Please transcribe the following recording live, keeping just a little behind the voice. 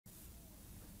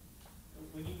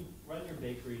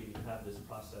bakery have this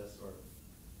process or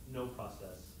no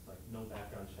process, like no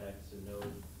background checks and no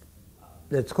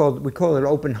That's called, we call it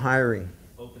open hiring.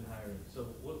 open hiring. So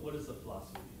what is the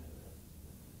philosophy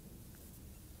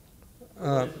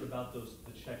behind that? What is it about the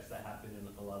checks that happen in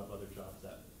a lot of other jobs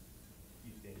that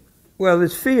you think? Well,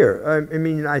 it's fear. I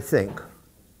mean, I think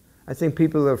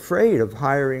people are afraid of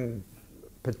hiring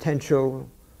potential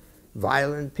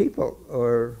violent people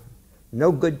or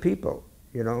no good people,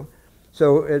 you know.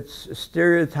 So it's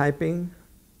stereotyping,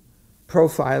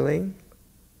 profiling,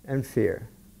 and fear,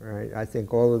 right? I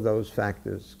think all of those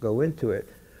factors go into it.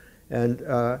 And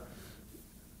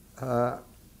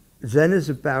Zen is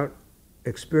about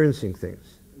experiencing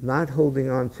things, not holding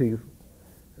on to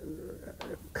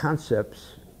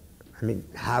concepts. I mean,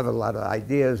 have a lot of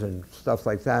ideas and stuff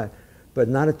like that, but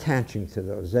not attaching to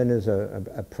those. Zen is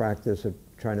a practice of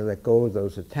trying to let go of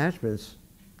those attachments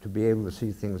to be able to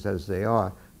see things as they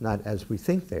are, not as we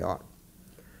think they are.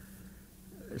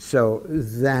 So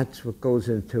that's what goes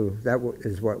into,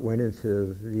 is what went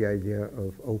into the idea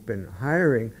of open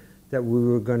hiring, that we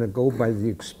were going to go by the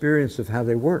experience of how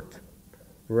they worked,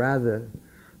 rather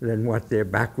than what their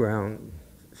background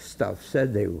stuff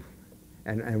said they were,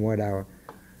 and what our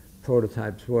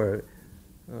prototypes were.